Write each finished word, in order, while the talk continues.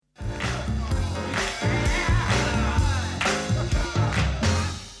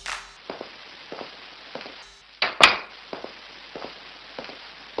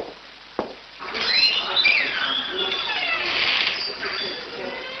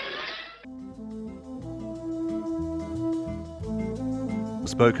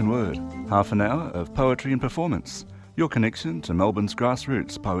Spoken Word, half an hour of poetry and performance, your connection to Melbourne's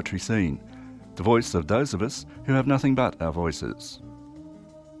grassroots poetry scene, the voice of those of us who have nothing but our voices.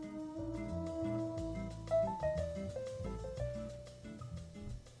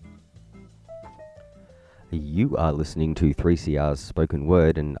 You are listening to 3CR's Spoken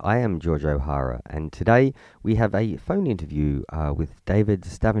Word, and I am George O'Hara, and today we have a phone interview with David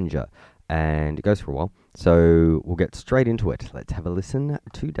Stavanger, and it goes for a while, so we'll get straight into it. Let's have a listen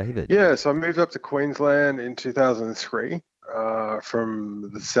to David. Yeah, so I moved up to Queensland in 2003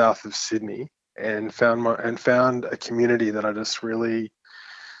 from the south of Sydney, and found a community that I just really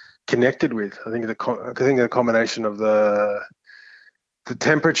connected with. I think the combination of the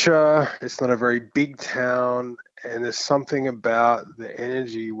temperature, it's not a very big town, and there's something about the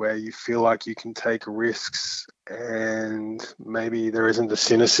energy where you feel like you can take risks, and maybe there isn't the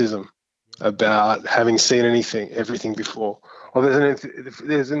cynicism about having seen everything before. Or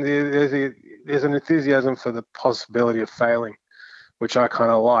there's an enthusiasm for the possibility of failing, which I kind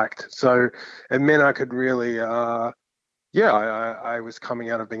of liked. So it meant I could really, I was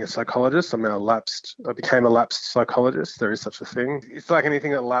coming out of being a psychologist. I became a lapsed psychologist. There is such a thing. It's like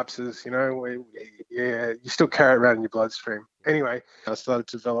anything that lapses, you still carry it around in your bloodstream. Anyway, I started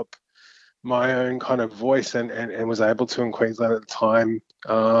to develop my own kind of voice and was able to in Queensland at the time.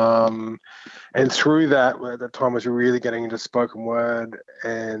 And through that, at the time, was really getting into spoken word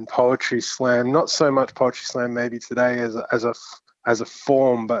and poetry slam. Not so much poetry slam maybe today as a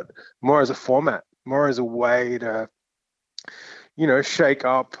form, but more as a format, more as a way to, shake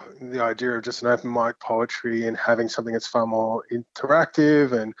up the idea of just an open mic poetry and having something that's far more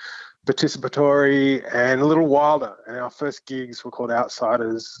interactive and participatory and a little wilder. And our first gigs were called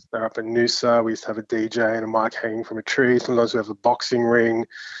Outsiders. They're up in Noosa. We used to have a DJ and a mic hanging from a tree. Sometimes we have a boxing ring.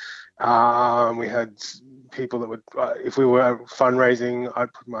 We had people that would, if we were fundraising,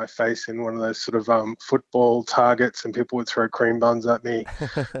 I'd put my face in one of those sort of football targets, and people would throw cream buns at me.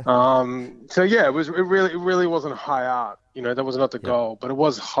 So yeah, it really wasn't high art. That was not the goal, but it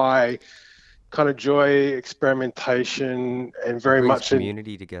was high kind of joy, experimentation, and very much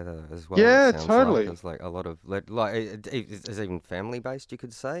community together as well. Yeah, totally. It's like a lot of it's even family based, you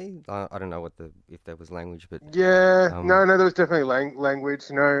could say. I don't know if there was language, but no, there was definitely language.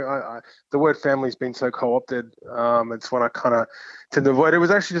 The word family's been so co-opted. It's one I kind of tend to avoid. It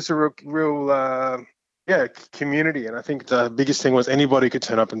was actually just a real community, and I think the biggest thing was anybody could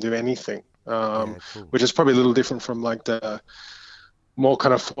turn up and do anything, cool. Which is probably a little different from like the more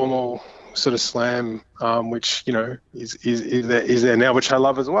kind of formal sort of slam, which is there now, which I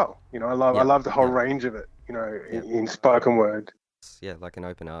love as well. I love the whole range of it. In spoken word. Yeah, like an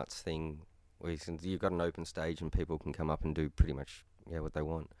open arts thing, where you've got an open stage and people can come up and do pretty much what they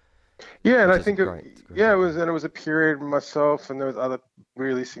want. Yeah, and I think it was a period myself, and there was other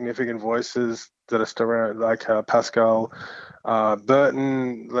really significant voices that are still around, like Pascal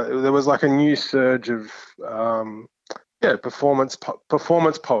Burton. There was like a new surge of performance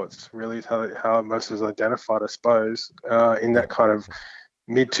poets, really is how most of us identified, I suppose, in that kind of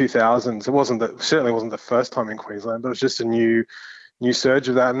mid-2000s. It certainly wasn't the first time in Queensland, but it was just a new surge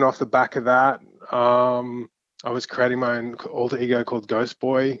of that. And off the back of that, I was creating my own alter ego called Ghost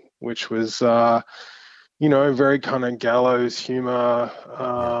Boy, which was, very kind of gallows humor,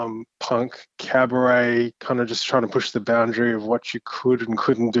 punk, cabaret, kind of just trying to push the boundary of what you could and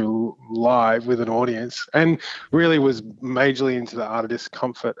couldn't do live with an audience, and really was majorly into the art of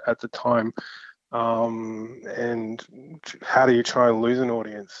discomfort at the time. And how do you try and lose an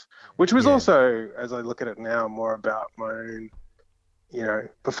audience? Which was also, as I look at it now, more about my own,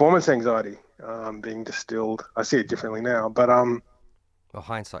 performance anxiety being distilled. I see it differently now, but well,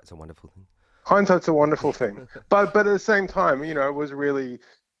 hindsight's a wonderful thing. Hindsight's a wonderful thing, but at the same time, it was really,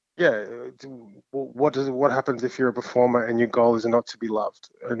 what happens if you're a performer and your goal is not to be loved,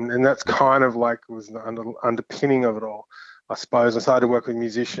 and that's kind of like was the underpinning of it all. I suppose I started to work with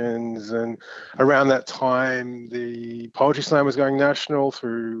musicians, and around that time, the Poetry Slam was going national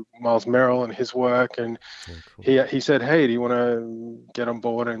through Miles Merrill and his work, and cool. he said, "Hey, do you want to get on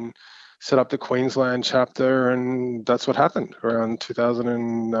board and set up the Queensland chapter?" And that's what happened around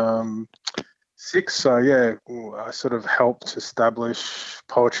 2006. So I sort of helped establish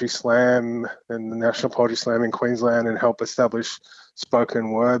Poetry Slam and the National Poetry Slam in Queensland, and help establish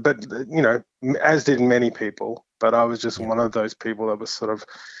spoken word. But as did many people. But I was just one of those people that was sort of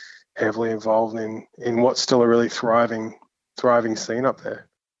heavily involved in what's still a really thriving scene up there.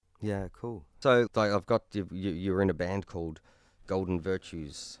 Yeah, cool. So I've got you were in a band called Golden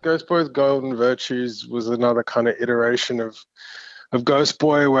Virtues. Ghost Boys Golden Virtues was another kind of iteration of of Ghost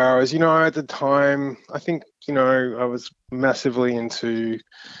Boy, where I was, at the time, I think, I was massively into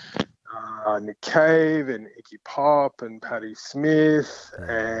Nick Cave and Iggy Pop and Patti Smith,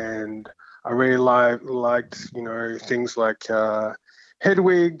 and I really liked, things like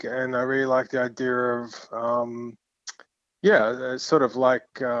Hedwig, and I really liked the idea of, sort of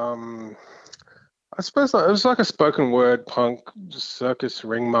like, I suppose it was like a spoken word punk circus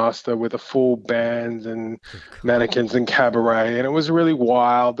ringmaster with a full band and mannequins and cabaret, and it was really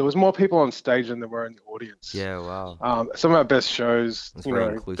wild. There was more people on stage than there were in the audience. Yeah, wow. Some of our best shows,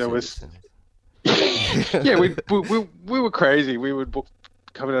 there was. Yeah, we were crazy. We would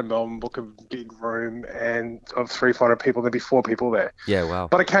come into Melbourne, book a big room, and of 300 people, there'd be 4 people there. Yeah, wow.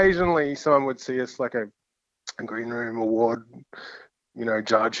 But occasionally, someone would see us like a Green Room Award,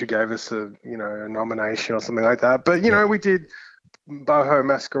 judge who gave us a nomination or something like that. But we did boho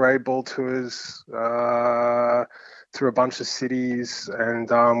masquerade ball tours through a bunch of cities,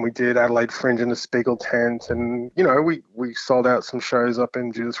 and we did Adelaide Fringe in the Spiegel tent, and we sold out some shows up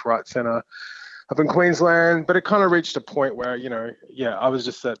in Judith Wright Centre up in Queensland. But it kind of reached a point where I was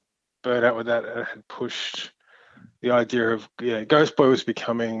just that burnt out with that, and had pushed the idea of Ghost Boy was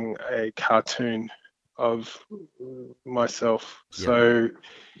becoming a cartoon of myself. Yeah. So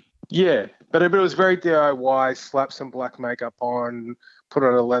but it was very DIY. Slap some black makeup on, put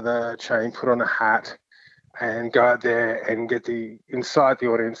on a leather chain, put on a hat, and go out there and get inside the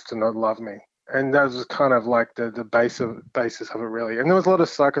audience to not love me. And that was kind of like the basis of it, really. And there was a lot of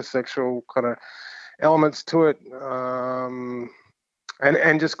psychosexual kind of elements to it,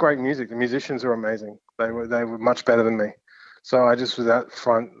 and just great music. The musicians are amazing. They were much better than me. So I just was out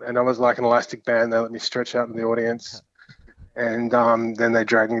front, and I was like an elastic band. They let me stretch out in the audience, and then they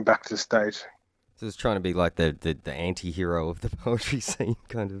dragged me back to the stage. So it's trying to be like the anti-hero of the poetry scene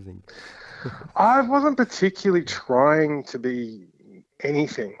kind of thing. I wasn't particularly trying to be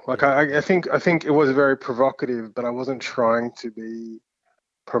anything. Like I think it was very provocative, but I wasn't trying to be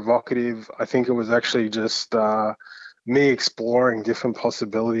provocative. I think it was actually just me exploring different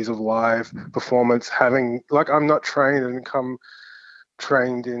possibilities of live performance. I'm not trained and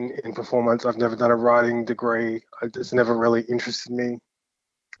trained in performance. I've never done a writing degree. It's never really interested me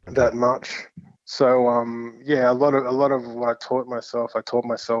that much. So a lot of what I taught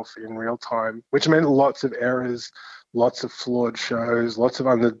myself in real time, which meant lots of errors, lots of flawed shows, lots of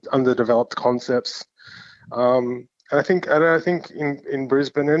underdeveloped concepts. And I think in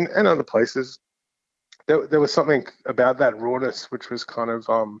Brisbane and other places, there was something about that rawness which was kind of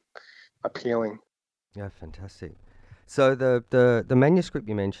appealing. Yeah, fantastic. So the manuscript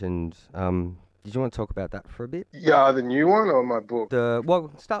you mentioned, did you want to talk about that for a bit? Yeah, the new one or my book?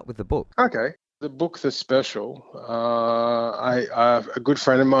 Start with the book. Okay. The book, The Special, a good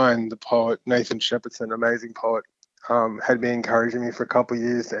friend of mine, the poet Nathan Shepardson, amazing poet, had been encouraging me for a couple of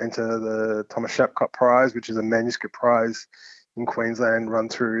years to enter the Thomas Shapcott Prize, which is a manuscript prize in Queensland, run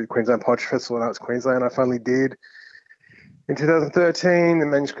through Queensland Poetry Festival in Arts Queensland. I finally did in 2013. The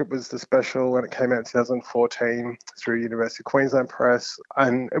manuscript was The Special, and it came out in 2014 through University of Queensland Press,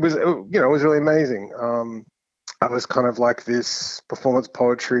 and it was really amazing. I was kind of like this performance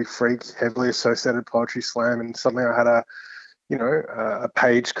poetry freak, heavily associated poetry slam, and suddenly I had a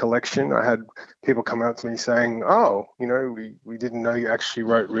page collection. I had people come up to me saying, "Oh, we didn't know you actually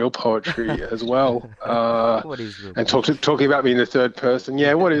wrote real poetry as well." What is real and talking about me in the third person.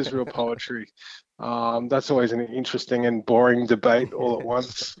 Yeah, what is real poetry? That's always an interesting and boring debate all at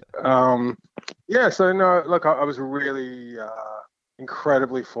once. So no, look, I was really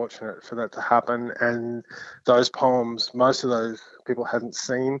incredibly fortunate for that to happen, and those poems, most of those people hadn't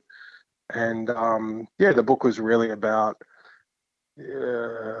seen, and the book was really about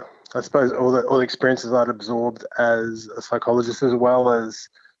I suppose all the experiences I'd absorbed as a psychologist, as well as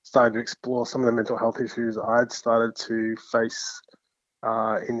starting to explore some of the mental health issues I'd started to face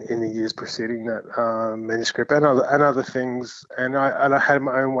in the years preceding that manuscript, and other things, and I had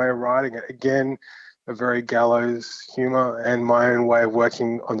my own way of writing it. Again, a very gallows humor and my own way of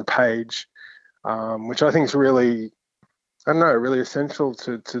working on the page, which I think is really, really essential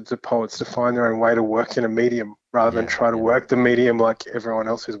to poets, to find their own way to work in a medium rather than try to work the medium like everyone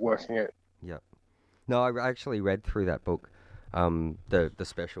else is working it. Yeah. No, I actually read through that book, the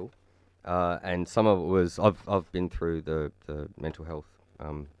Special, and some of it was, I've been through the mental health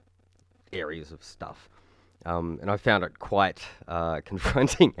areas of stuff, and I found it quite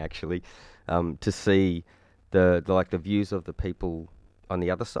confronting actually. To see the views of the people on the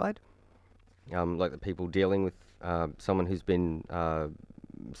other side, like the people dealing with someone who's been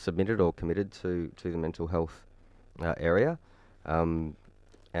submitted or committed to the mental health area, like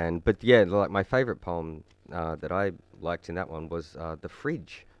my favourite poem that I liked in that one was the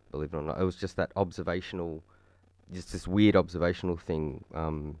fridge. Believe it or not, it was just that observational, just this weird observational thing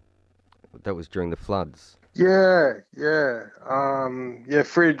that was during the floods. Yeah,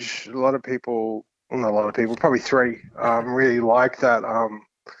 Fridge. A lot of people, well, not a lot of people, probably three, really like that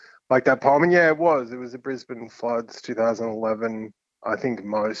poem. And yeah, it was the Brisbane floods, 2011. I think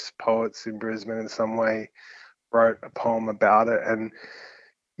most poets in Brisbane in some way wrote a poem about it, and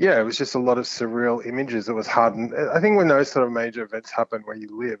yeah, it was just a lot of surreal images. It was hard. And I think when those sort of major events happen where you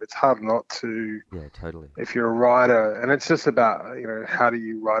live, it's hard not to, Yeah, totally. if you're a writer, and it's just about, how do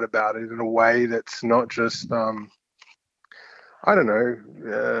you write about it in a way that's not just, I don't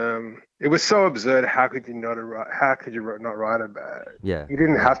know. It was so absurd. How could you not write? How could you not write about it? Yeah, You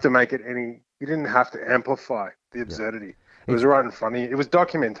didn't yeah, have to make it any. You didn't have to amplify the yeah. absurdity. It was It's right in front of you. It was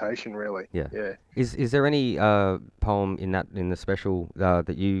documentation, really. yeah. Yeah. Is there any poem in the special that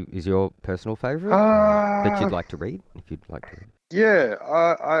is your personal favorite that you'd Uh, like to read if you'd like to read? yeah.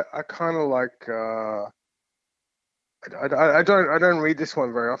 I kind of like. I don't read this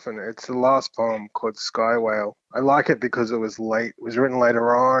one very often. It's the last poem called Sky Whale. I like it because it was late. It was written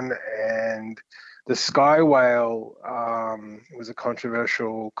later on, and the Sky Whale was a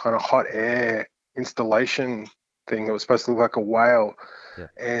controversial kind of hot air installation thing. It was supposed to look like a whale, Yeah.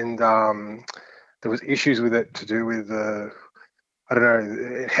 and there was issues with it to do with I don't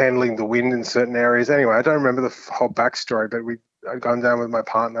know, handling the wind in certain areas. Anyway, I don't remember the whole backstory, but I'd gone down with my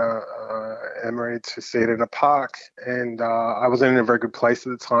partner, Emery, to see it in a park, and I wasn't in a very good place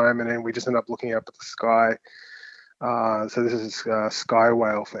at the time, and then we just ended up looking up at the sky. So this is Sky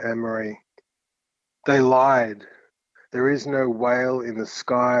Whale for Emery. They lied. There is no whale in the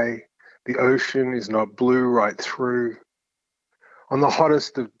sky. The ocean is not blue right through. On the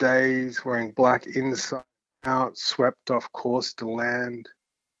hottest of days, wearing black inside out, swept off course to land.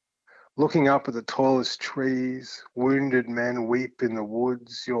 Looking up at the tallest trees, wounded men weep in the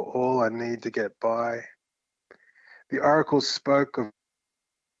woods. You're all I need to get by. The oracle spoke of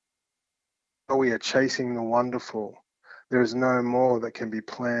how we are chasing the wonderful. There is no more that can be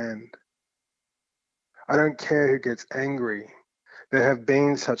planned. I don't care who gets angry. There have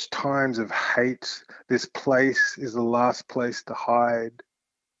been such times of hate. This place is the last place to hide.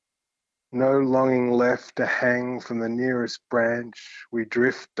 No longing left to hang from the nearest branch. We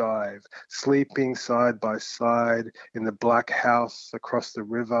drift dive, sleeping side by side in the black house across the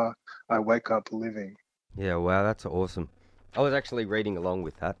river. I wake up living. Yeah, wow, that's awesome. I was actually reading along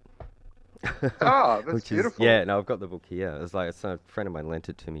with that. Ah, that's Which is beautiful. no, I've got the book here. It's like a friend of mine lent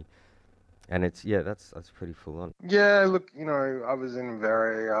it to me, and it's that's pretty full on. Yeah, look, I was in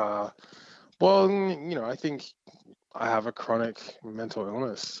very, well, I think I have a chronic mental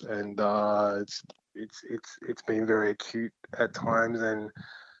illness, and it's been very acute at times, and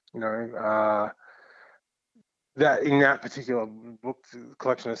you know, that in that particular book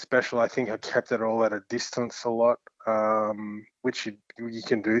collection, special, I think I kept it all at a distance a lot, which you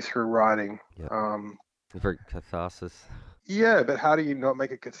can do through writing. Yeah, Um, very catharsis. yeah, but how do you not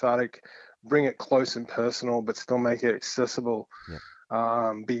make it cathartic, bring it close and personal, but still make it accessible,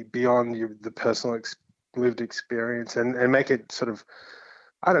 Yeah, be beyond the personal lived experience, and make it sort of,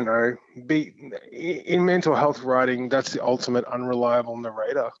 I don't know, be in mental health writing. That's the ultimate unreliable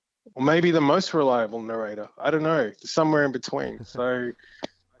narrator, or maybe the most reliable narrator. I don't know, somewhere in between. So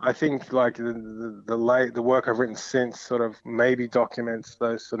I think like the work I've written since sort of maybe documents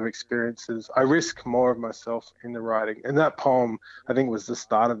those sort of experiences. I risk more of myself in the writing, and that poem I think was the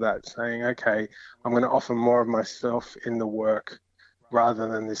start of that, saying, okay, I'm going to offer more of myself in the work rather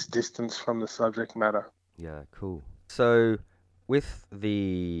than this distance from the subject matter. yeah, cool. So, with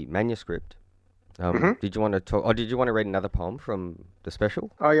the manuscript, Hmm. did you want to talk, or did you want to read another poem from the special?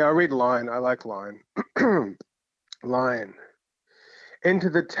 Oh yeah, I read Line. I like Line. Line. Enter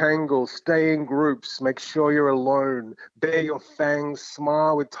the tangle, stay in groups, make sure you're alone, bare your fangs,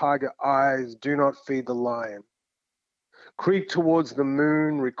 smile with tiger eyes, do not feed the lion. Creep towards the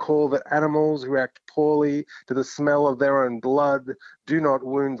moon, recall that animals react poorly to the smell of their own blood, do not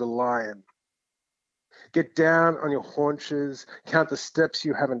wound the lion. Get down on your haunches, count the steps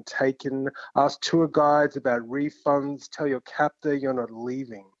you haven't taken, ask tour guides about refunds, tell your captor you're not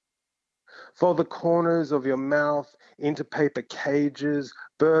leaving. Fold the corners of your mouth into paper cages,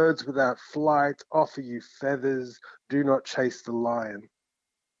 birds without flight offer you feathers, do not chase the lion.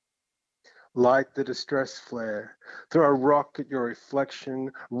 Light the distress flare, throw a rock at your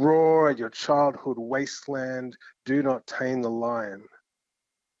reflection, roar at your childhood wasteland, do not tame the lion.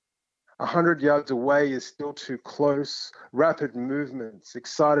 100 yards away is still too close. Rapid movements,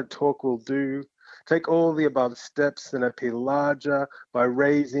 excited talk will do. Take all the above steps and appear larger by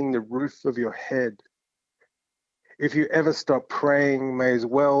raising the roof of your head. if you ever stop praying, may as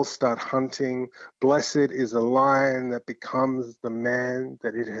well start hunting. Blessed is the lion that becomes the man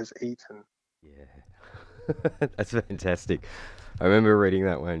that it has eaten. Yeah. That's fantastic. I remember reading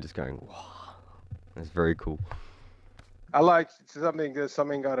that one and just going, wow, that's very cool. I like something, there's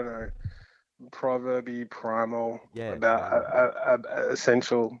something, I don't know, proverby, primal, Yeah, about totally.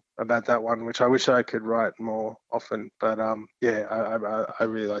 essential about that one, which I wish I could write more often. But yeah, I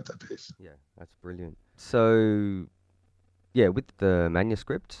really like that piece. Yeah, that's brilliant. So, yeah, with the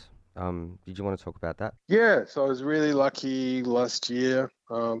manuscript, did you want to talk about that? Yeah, so I was really lucky last year,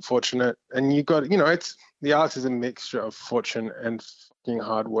 fortunate, and you got, it's the art is a mixture of fortune and fucking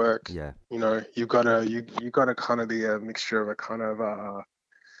hard work. Yeah, You gotta you gotta kind of be a mixture of a kind of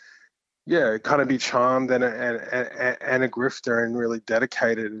yeah, kind of be charmed and a grifter and really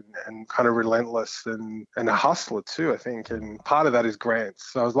dedicated and kind of relentless and a hustler too, I think. And part of that is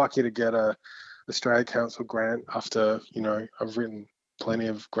grants. So I was lucky to get a Australia Council grant after, I've written plenty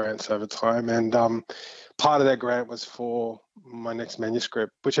of grants over time. And part of that grant was for my next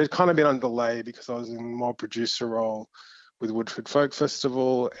manuscript, which had kind of been on delay because I was in more producer role with Woodford Folk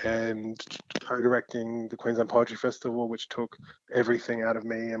Festival and co-directing the Queensland Poetry Festival, which took everything out of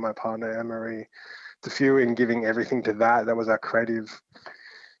me and my partner Anne-Marie DeFew in giving everything to that. That was our creative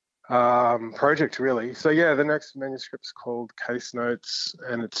project, really. So yeah, the next manuscript's called Case Notes,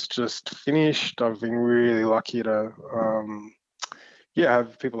 and it's just finished. I've been really lucky to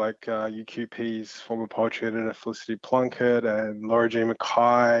have people like UQP's former poetry editor Felicity Plunkett and Laura G.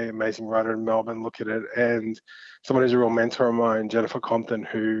 Mackay, amazing writer in Melbourne, look at it, and someone who's a real mentor of mine, Jennifer Compton,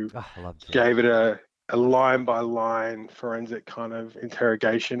 who I love Jen. gave it a line by line forensic kind of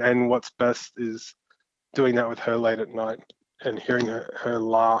interrogation. And what's best is doing that with her late at night and hearing her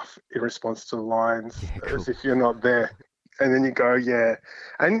laugh in response to the lines, as if you're not there. And then you go, yeah,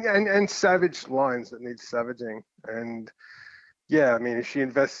 and savage lines that need savaging. And yeah, I mean, if she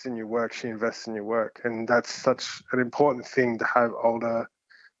invests in your work, she invests in your work. And that's such an important thing to have older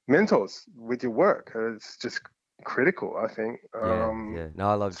mentors with your work. It's just critical, I think. Yeah. No,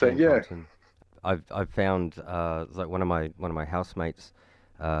 I love So Jen yeah. Compton. I've found like one of my housemates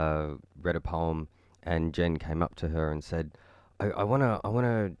read a poem, and Jen came up to her and said, I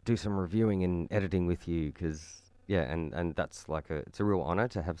wanna do some reviewing and editing with you, because yeah, and that's like it's a real honor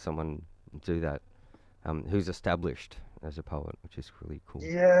to have someone do that, who's established as a poet, which is really cool.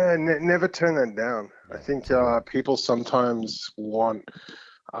 Yeah, never turn that down. I Yeah, think totally. people sometimes want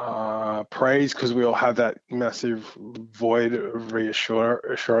praise because we all have that massive void of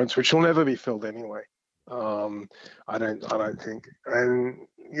assurance, which will never be filled anyway. I don't think. And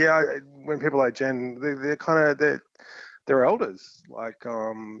yeah, when people like Jen, they're kind of they're elders, like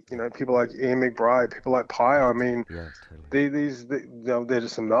people like Ian McBride, people like Pye. I mean, Yeah, totally. they're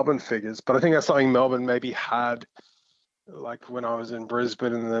just some Melbourne figures, but I think that's something Melbourne maybe had. Like when I was in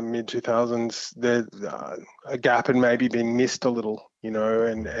Brisbane in the mid 2000s, there a gap had maybe been missed a little,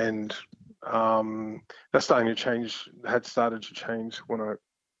 and that's starting to change. Had started to change when I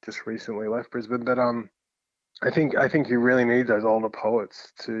just recently left Brisbane. But I think you really need those older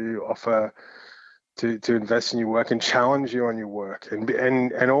poets to offer to invest in your work and challenge you on your work,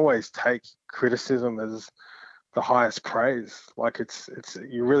 and always take criticism as the highest praise. Like it's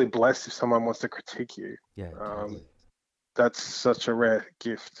you're really blessed if someone wants to critique you. Yeah, Um, totally. that's such a rare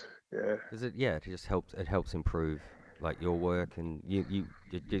gift. Yeah. Because it just helps. It helps improve like your work, and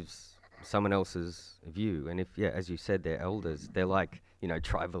it gives someone else's view. And if, yeah, as you said, they're elders. They're like,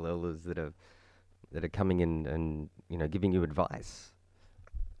 tribal elders that are coming in and giving you advice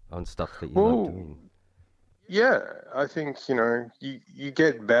on stuff that you love Well, doing. yeah, I think, you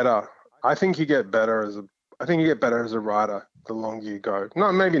get better. I think you get better I think you get better as a writer the longer you go.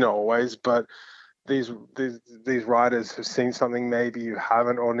 Maybe not always, but these writers have seen something maybe you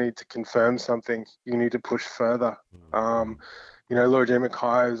haven't, or need to confirm something. You need to push further. Mm. Laura J.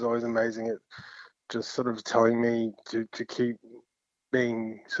 Mackay is always amazing at just sort of telling me to keep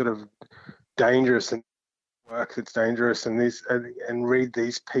being sort of dangerous and work that's dangerous, and read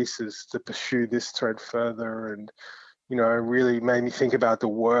these pieces to pursue this thread further, and really made me think about the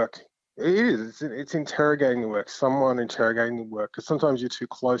work. It is. It's interrogating the work. Someone interrogating the work, because sometimes you're too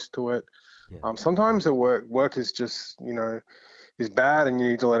close to it. Yeah. Sometimes the work is just is bad, and you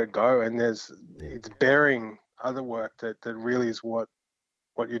need to let it go. And it's bearing other work that really is what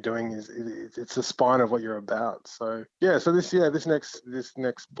you're doing is it's the spine of what you're about. So yeah. So this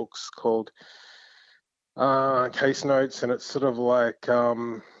next book's called Case Notes, and it's sort of like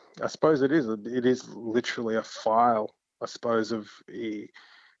I suppose it is literally a file, I suppose, of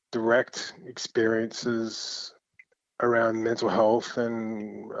direct experiences around mental health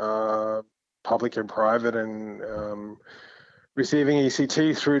and public and private, and receiving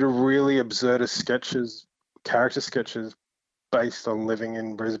ECT through to really absurdist sketches, character sketches based on living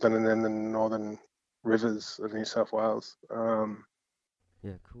in Brisbane and then the northern rivers of New South Wales.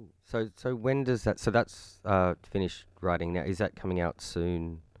 Yeah, cool. So when does that? So that's finished writing now. Is that coming out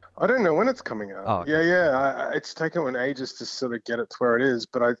soon? I don't know when it's coming out. Oh, okay. It's taken an ages to sort of get it to where it is,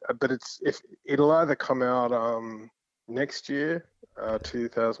 but it'll either come out next year,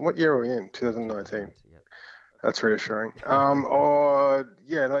 2000. What year are we in? 2019. Yeah. That's reassuring. Or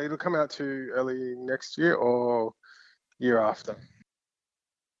it'll come out to early next year or year after.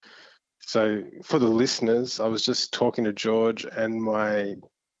 So for the listeners, I was just talking to George and my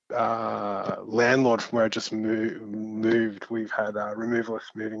landlord from where I just moved. We've had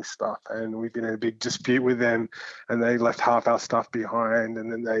removalist moving stuff, and we've been in a big dispute with them, and they left half our stuff behind,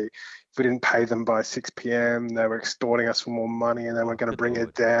 and then if we didn't pay them by 6 p.m., they were extorting us for more money, and they were going to bring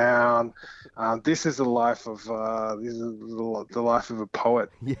it down. This is the life of the life of a poet.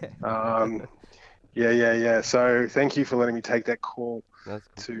 Yeah. So thank you for letting me take that call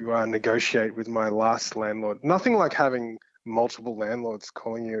to negotiate with my last landlord. Nothing like having multiple landlords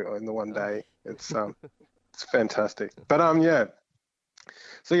calling you in the one day. It's it's fantastic. But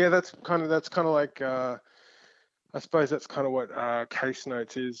So yeah, that's kind of like I suppose that's kind of what Case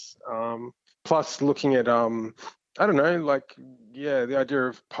Notes is. Plus looking at I don't know, like the idea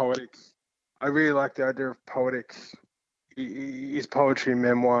of poetic. I really like the idea of poetic. Is poetry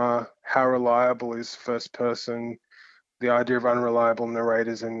memoir? How reliable is first person? The idea of unreliable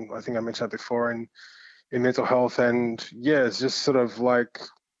narrators, and I think I mentioned that before in mental health, and it's just sort of like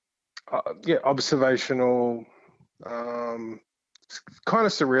observational, kind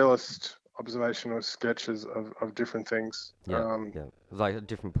of surrealist observational sketches of different things. Like a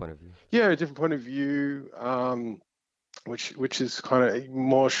different point of view. A different point of view, which is kind of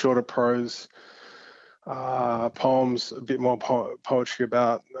more shorter prose. Poems, a bit more poetry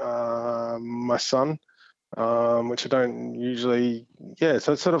about my son, which I don't usually.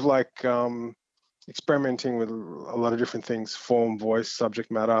 So it's sort of like experimenting with a lot of different things: form, voice, subject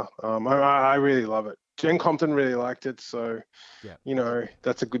matter. I really love it. Jen Compton really liked it, so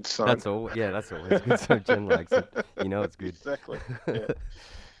that's a good sign. That's always good. So Jen likes it. It's good. Exactly. Yeah.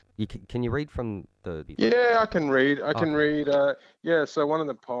 Can you read from the? Yeah, I can read. I can read. So one of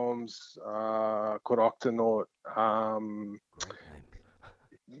the poems called Octonaut. Great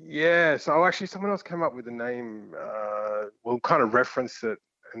name. So actually someone else came up with the name. Kind of referenced it,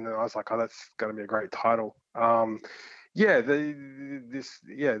 and then I was like, oh, that's going to be a great title. This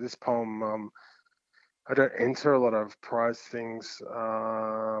poem. I don't enter a lot of prize things,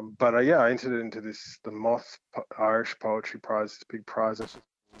 but I entered it into the Moth Irish Poetry Prize, this big prize.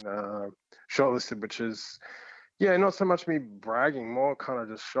 Shortlisted, which is not so much me bragging, more kind of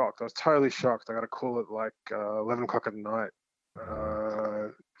just shocked. I was totally shocked. I got a call at like 11 o'clock at night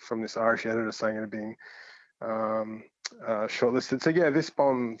from this Irish editor saying it being shortlisted. So this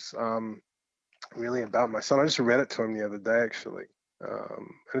poem's really about my son. I just read it to him the other day actually, and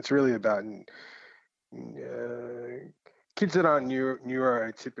it's really about kids that aren't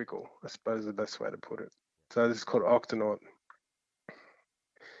neurotypical, I suppose is the best way to put it. So this is called Octonaut.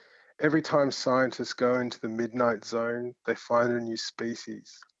 Every time scientists go into the midnight zone, they find a new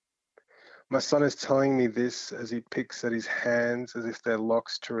species. My son is telling me this as he picks at his hands as if they're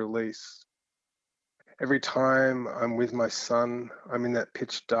locks to release. Every time I'm with my son, I'm in that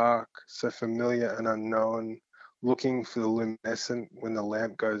pitch dark, so familiar and unknown, looking for the luminescent when the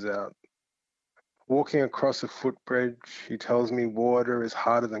lamp goes out. Walking across a footbridge, he tells me water is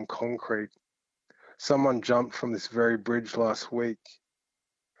harder than concrete. Someone jumped from this very bridge last week.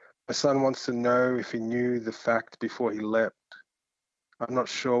 My son wants to know if he knew the fact before he leapt. I'm not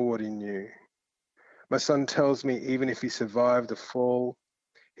sure what he knew. My son tells me even if he survived the fall,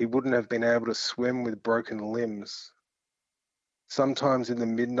 he wouldn't have been able to swim with broken limbs. Sometimes in the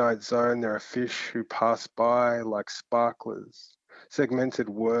midnight zone, there are fish who pass by like sparklers, segmented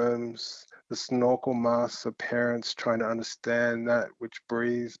worms, the snorkel masks of parents trying to understand that which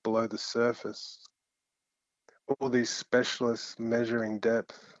breathes below the surface. All these specialists measuring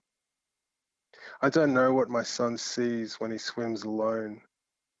depth. I don't know what my son sees when he swims alone.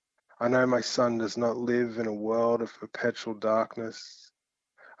 I know my son does not live in a world of perpetual darkness.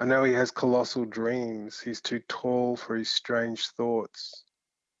 I know he has colossal dreams. He's too tall for his strange thoughts.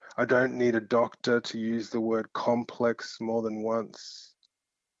 I don't need a doctor to use the word complex more than once.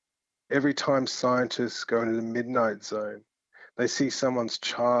 Every time scientists go into the midnight zone, they see someone's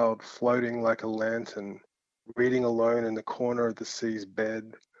child floating like a lantern, reading alone in the corner of the sea's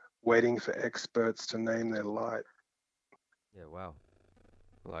bed, waiting for experts to name their light. Yeah, wow.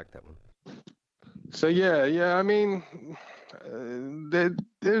 I like that one. So yeah. I mean,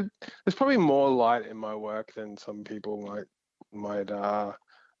 there's probably more light in my work than some people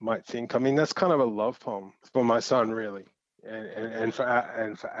might think. I mean, that's kind of a love poem for my son, really, and for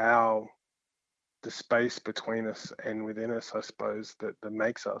our the space between us and within us, I suppose, that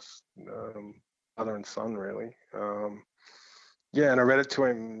makes us mother and son, really. Yeah, and I read it to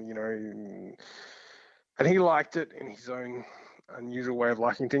him, and he liked it in his own unusual way of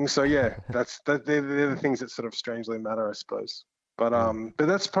liking things. So yeah, they're the things that sort of strangely matter, I suppose. But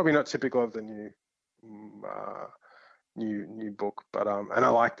that's probably not typical of the new book. And I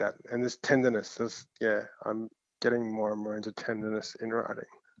like that. And there's tenderness. I'm getting more and more into tenderness in writing.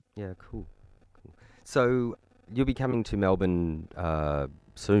 Yeah, cool. So you'll be coming to Melbourne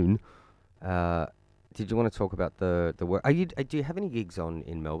soon. Did you want to talk about the work? Do you have any gigs on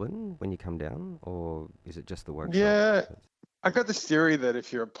in Melbourne when you come down, or is it just the workshop? Yeah, I got this theory that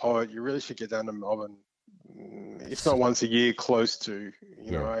if you're a poet, you really should get down to Melbourne. If not once a year, close to.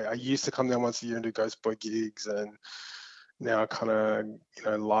 I used to come down once a year and do Ghost Boy gigs, and now kind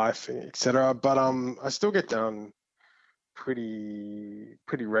of life, etc. But I still get down pretty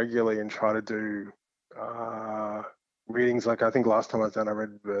regularly and try to do readings. Like I think last time I was down, I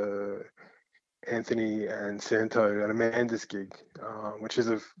read Anthony and Santo and Amanda's gig, which is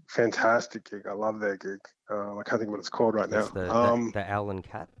a fantastic gig. I love their gig. I can't think of what it's called right now. The Owl and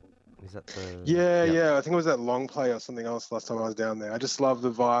Cat? Is that the... Yeah. I think it was that long play or something else last time I was down there. I just love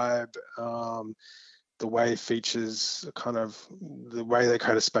the vibe, the way features, kind of the way they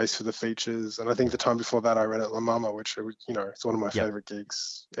create a space for the features. And I think the time before that I read at La Mama, which, it's one of my favorite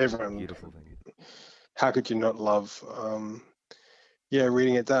gigs. Everyone, beautiful thing. How could you not love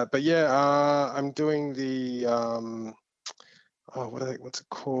reading at that? But I'm doing the what's it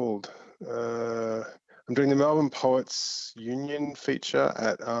called? I'm doing the Melbourne Poets Union feature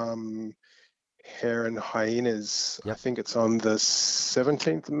at Hare and Hyenas. Yep. I think it's on the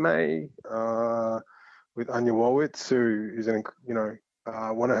 17th of May with Anya Warwitz, who is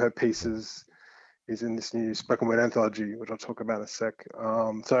one of her pieces is in this new spoken word anthology, which I'll talk about in a sec.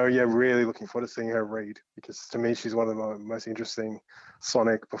 Really looking forward to seeing her read, because to me she's one of the most interesting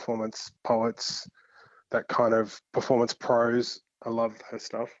sonic performance poets. That kind of performance prose, I love her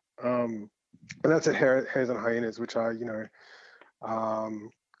stuff. And that's at Hares and Hyenas, which are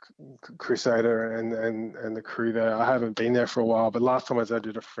Crusader and the crew there. I haven't been there for a while, but last time I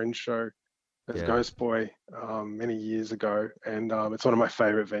did a Fringe show as Ghost Boy many years ago, and it's one of my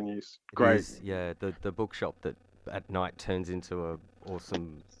favorite venues. Great. The bookshop that at night turns into a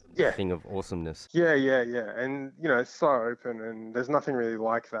awesome thing of awesomeness. Yeah, and it's so open, and there's nothing really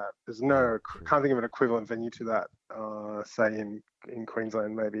like that. There's can't think of an equivalent venue to that, say in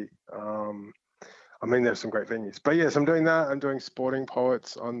Queensland maybe. There's some great venues, but yes, I'm doing that. I'm doing Sporting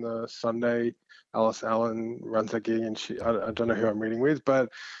Poets on the Sunday. Alice Allen runs that gig, and I don't know who I'm reading with, but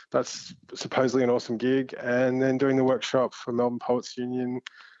that's supposedly an awesome gig. And then doing the workshop for Melbourne Poets Union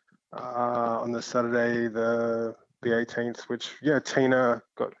on the Saturday, the 18th, which Tina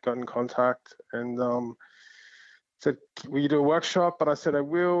got in contact and said, will you do a workshop? But I said I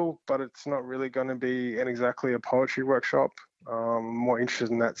will, but it's not really going to be exactly a poetry workshop. More interested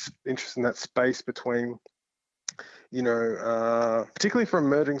in that space between, particularly for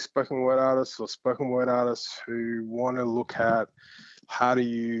emerging spoken word artists or spoken word artists who want to look at how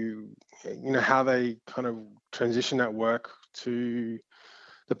do how they kind of transition that work to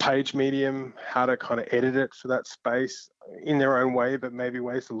the page medium, how to kind of edit it for that space in their own way, but maybe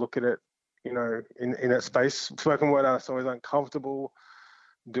ways to look at it, in that space. Spoken word artists are always uncomfortable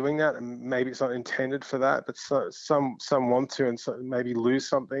doing that, and maybe it's not intended for that, but some want to, and so maybe lose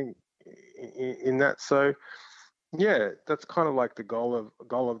something in that. So that's kind of like the goal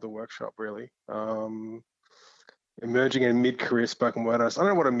of the workshop, really. Emerging and mid-career spoken word artist. I don't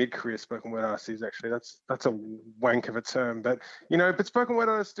know what a mid-career spoken word artist is, actually. That's a wank of a term, but but spoken word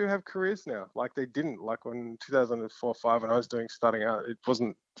artists do have careers now. Like they didn't, like when 2004-5 when I was starting out, it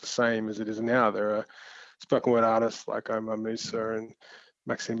wasn't the same as it is now. There are spoken word artists like Omar Musa and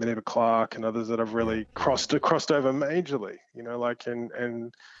Maxine Beneva Clark and others that have really crossed over majorly,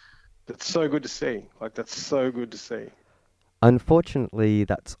 and that's so good to see. That's so good to see. Unfortunately,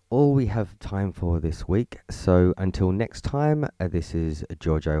 that's all we have time for this week. So until next time, this is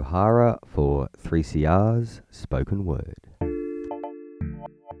George O'Hara for 3CR's Spoken Word.